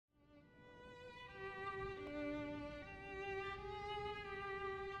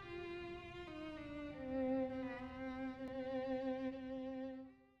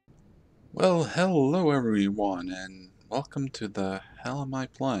Well, hello everyone, and welcome to the Hell Am I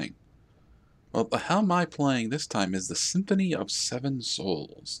Playing? Well, the Hell Am I Playing this time is the Symphony of Seven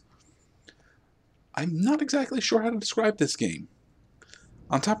Souls. I'm not exactly sure how to describe this game.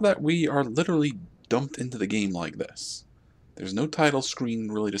 On top of that, we are literally dumped into the game like this. There's no title screen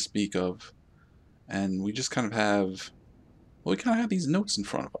really to speak of, and we just kind of have, well, we kind of have these notes in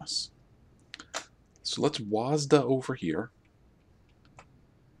front of us. So let's WASDA over here.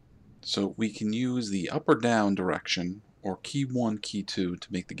 So we can use the up or down direction, or key 1, key 2,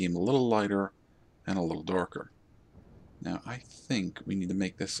 to make the game a little lighter and a little darker. Now I think we need to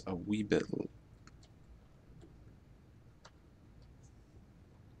make this a wee bit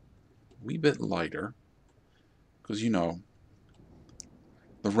lighter, because you know,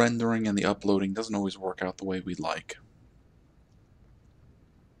 the rendering and the uploading doesn't always work out the way we'd like.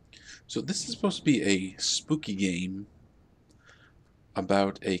 So this is supposed to be a spooky game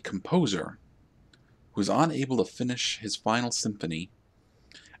about a composer who's unable to finish his final symphony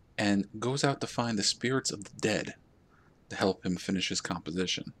and goes out to find the spirits of the dead to help him finish his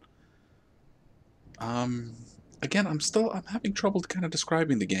composition. Again, I'm having trouble kind of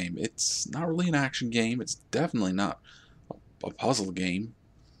describing the game. It's not really an action game. It's definitely not a puzzle game.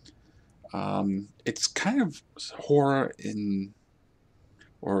 It's kind of horror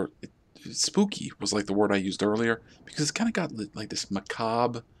spooky was like the word I used earlier, because it's kind of got like this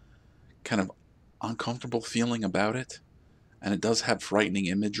macabre, kind of uncomfortable feeling about it, and it does have frightening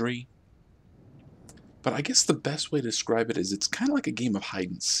imagery. But I guess the best way to describe it is it's kind of like a game of hide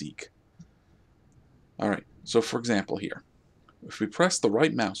and seek. Alright, so for example here, if we press the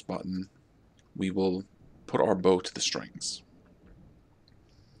right mouse button, we will put our bow to the strings.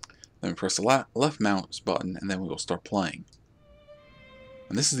 Then we press the left mouse button, and then we will start playing.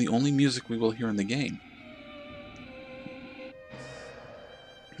 And this is the only music we will hear in the game.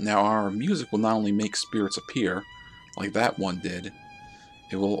 Now our music will not only make spirits appear, like that one did,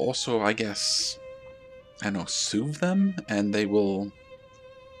 it will also, I guess, I don't know, soothe them, and they will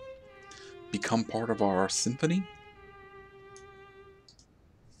become part of our symphony.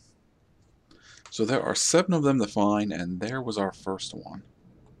 So there are 7 of them to find, and there was our first one.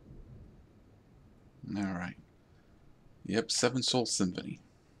 Alright. Yep, Seven Soul Symphony.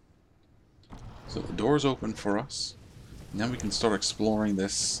 So the door's open for us. Now we can start exploring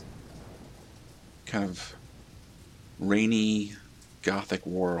this kind of rainy, gothic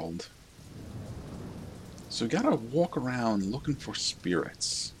world. So we gotta walk around looking for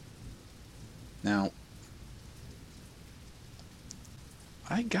spirits. Now,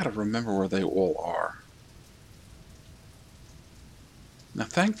 I gotta remember where they all are. Now,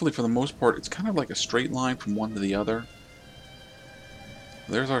 thankfully, for the most part, it's kind of like a straight line from one to the other.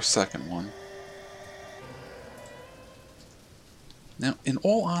 There's our second one. Now, in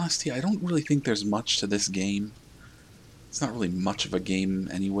all honesty, I don't really think there's much to this game. It's not really much of a game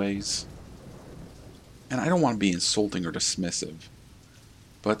anyways. And I don't want to be insulting or dismissive,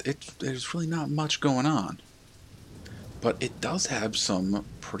 but there's really not much going on. But it does have some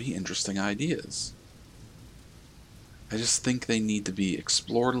pretty interesting ideas. I just think they need to be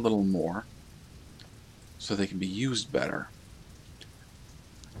explored a little more so they can be used better.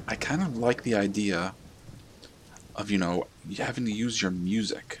 I kind of like the idea of, you know, having to use your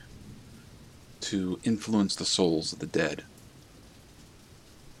music to influence the souls of the dead.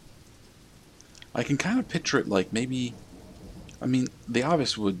 I can kind of picture it like maybe, I mean, the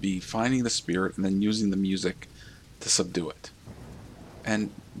obvious would be finding the spirit and then using the music to subdue it.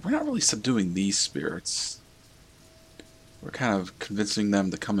 And we're not really subduing these spirits. We're kind of convincing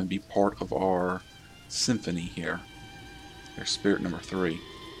them to come and be part of our symphony here. Their spirit number 3.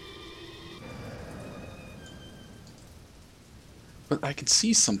 But I could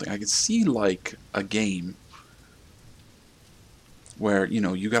see something. I could see like a game where, you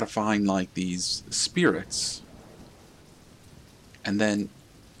know, you gotta find like these spirits, and then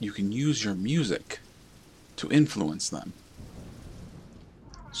you can use your music to influence them.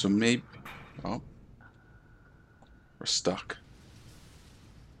 So maybe... oh, we're stuck.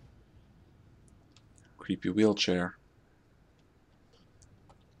 Creepy wheelchair.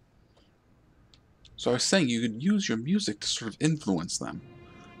 So I was saying you could use your music to sort of influence them.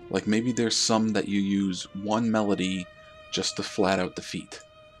 Like maybe there's some that you use one melody just to flat out defeat.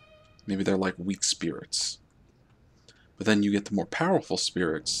 Maybe they're like weak spirits. But then you get the more powerful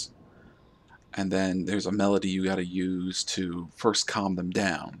spirits, and then there's a melody you gotta use to first calm them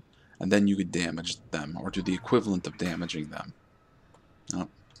down, and then you could damage them, or do the equivalent of damaging them. Oh,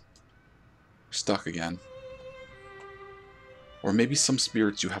 we're stuck again. Or maybe some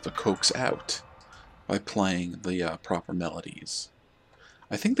spirits you have to coax out by playing the proper melodies.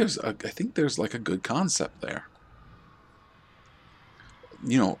 I think there's like a good concept there.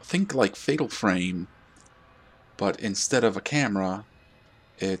 You know, think like Fatal Frame, but instead of a camera,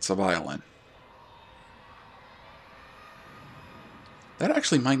 it's a violin. That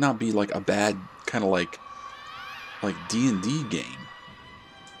actually might not be like a bad kind of like D&D game.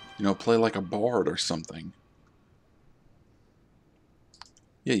 You know, play like a bard or something.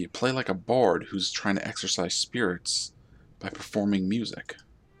 Yeah, you play like a bard who's trying to exorcise spirits by performing music.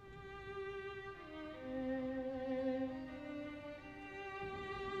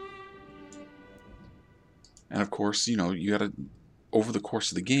 And of course, you know, you gotta, over the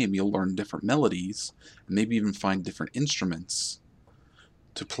course of the game, you'll learn different melodies, and maybe even find different instruments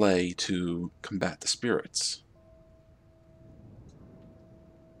to play to combat the spirits.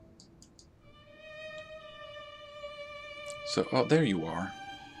 So, oh, there you are.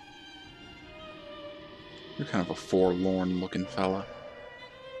 You're kind of a forlorn-looking fella.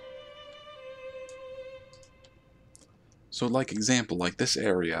 So, like example, like this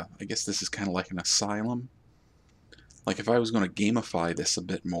area, I guess this is kind of like an asylum. Like if I was going to gamify this a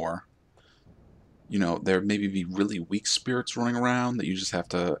bit more, you know, there maybe be really weak spirits running around that you just have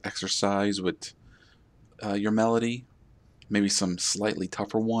to exercise with your melody. Maybe some slightly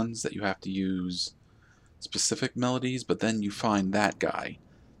tougher ones that you have to use specific melodies, but then you find that guy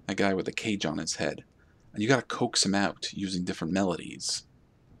with a cage on his head, and you gotta coax him out using different melodies.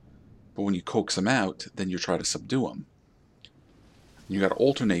 But when you coax him out, then you try to subdue him. And you gotta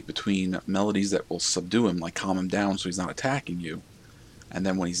alternate between melodies that will subdue him, like calm him down so he's not attacking you, and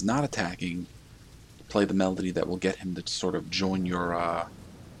then when he's not attacking, play the melody that will get him to sort of join your, what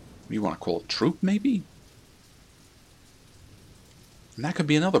do you want to call it, troop maybe? And that could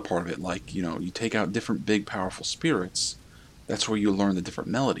be another part of it, like, you know, you take out different big powerful spirits, that's where you learn the different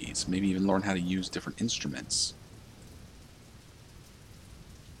melodies, maybe even learn how to use different instruments.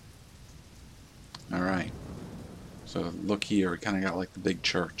 Alright, so look here, it kind of got like the big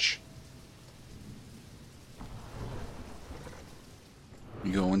church.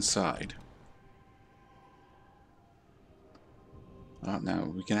 You go inside. Oh, now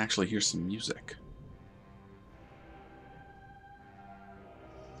we can actually hear some music.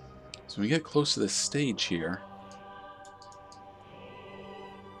 So when we get close to this stage here,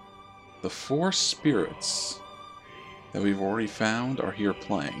 the 4 spirits that we've already found are here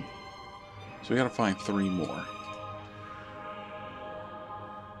playing. So we gotta find 3 more.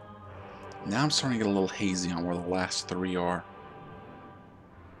 Now I'm starting to get a little hazy on where the last 3 are.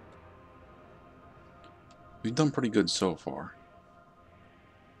 We've done pretty good so far.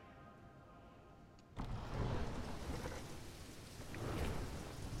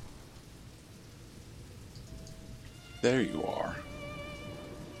 There you are.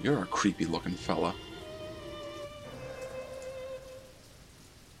 You're a creepy looking fella.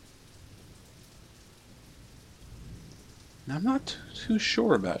 Now, I'm not too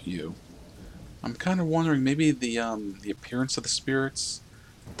sure about you. I'm kind of wondering maybe the appearance of the spirits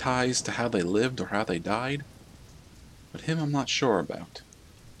ties to how they lived or how they died. But him I'm not sure about.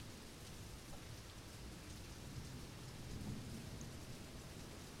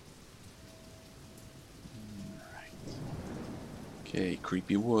 Alright. Okay,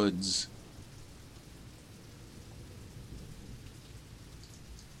 creepy woods.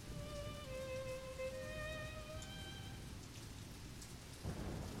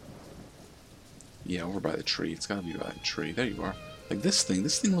 Yeah, over by the tree. It's gotta be by the tree. There you are. Like this thing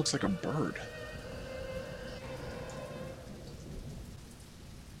looks like a bird.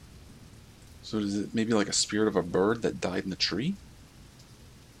 So is it maybe like a spirit of a bird that died in the tree?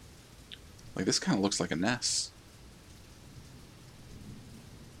 Like this kind of looks like a nest.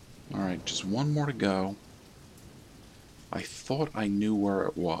 Alright, just one more to go. I thought I knew where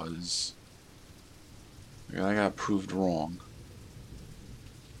it was. I got proved wrong.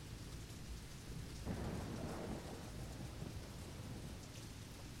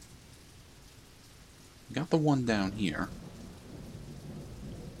 Got the one down here.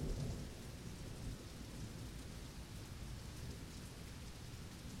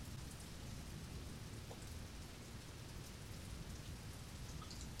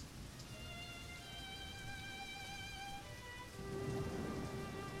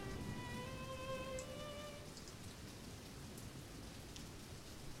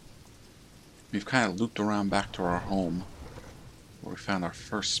 We've kind of looped around back to our home, where we found our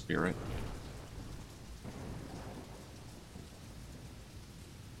first spirit.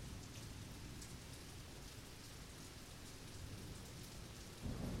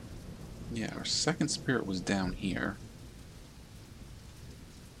 Yeah, our second spirit was down here.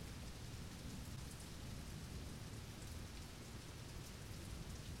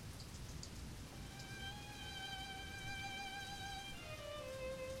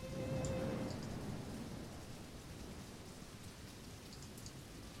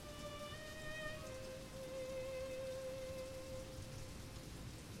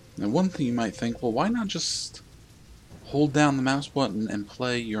 Now, one thing you might think, well, why not just hold down the mouse button and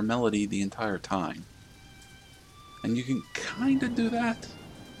play your melody the entire time? And you can kind of do that,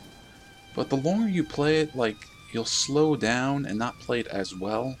 but the longer you play it, like, you'll slow down and not play it as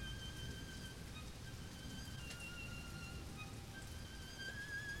well.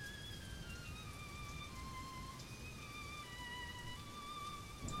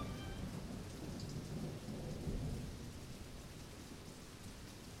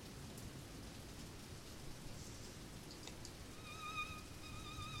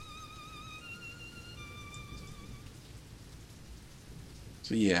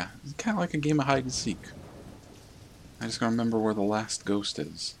 So yeah, it's kind of like a game of hide and seek. I just gotta remember where the last ghost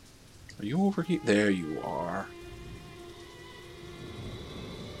is. Are you over here? There you are.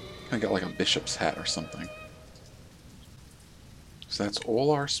 I got like a bishop's hat or something. So that's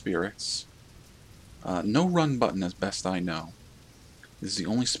all our spirits. No run button as best I know. This is the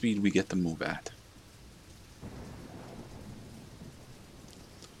only speed we get to move at.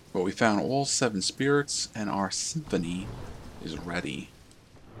 But we found all 7 spirits, and our symphony is ready.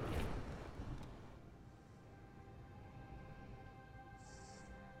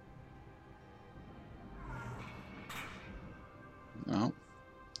 Oh,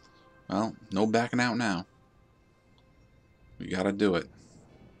 well, no backing out now. We gotta do it.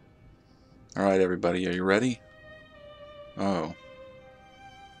 Alright, everybody, are you ready? Oh.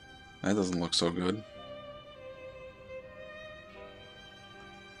 That doesn't look so good.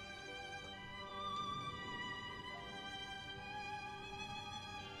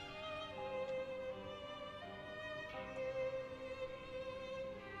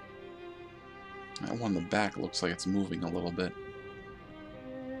 That one in the back looks like it's moving a little bit.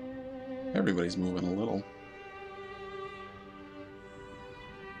 Everybody's moving a little.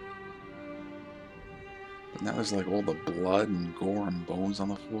 But now there's like all the blood and gore and bones on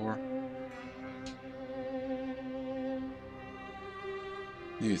the floor.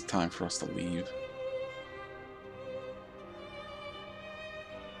 Maybe it's time for us to leave.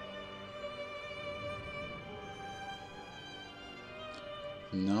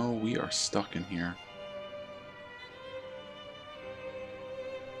 No, we are stuck in here.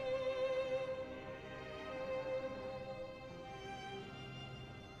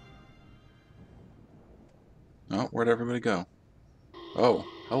 Oh, where'd everybody go? Oh,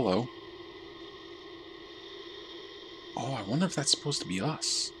 hello. Oh, I wonder if that's supposed to be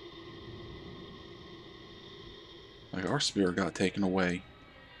us. Like, our spirit got taken away.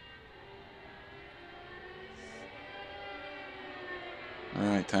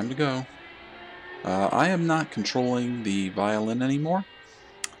 Alright, time to go. I am not controlling the violin anymore.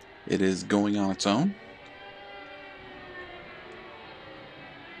 It is going on its own.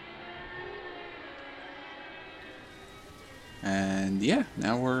 And yeah,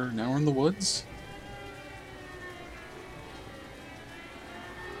 now we're in the woods.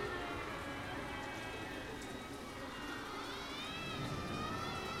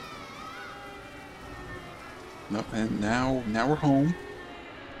 Nope, and now we're home.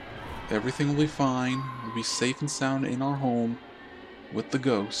 Everything will be fine. We'll be safe and sound in our home with the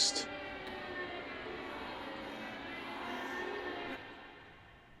ghost.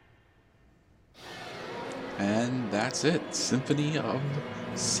 And that's it. Symphony of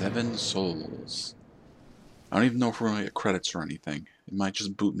Seven Souls. I don't even know if we're going to get credits or anything. It might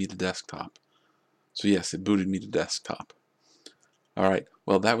just boot me to desktop. So yes, it booted me to desktop. Alright,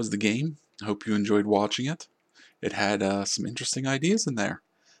 well that was the game. I hope you enjoyed watching it. It had some interesting ideas in there.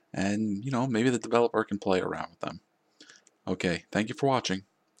 And, you know, maybe the developer can play around with them. Okay, thank you for watching.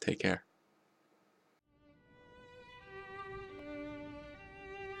 Take care.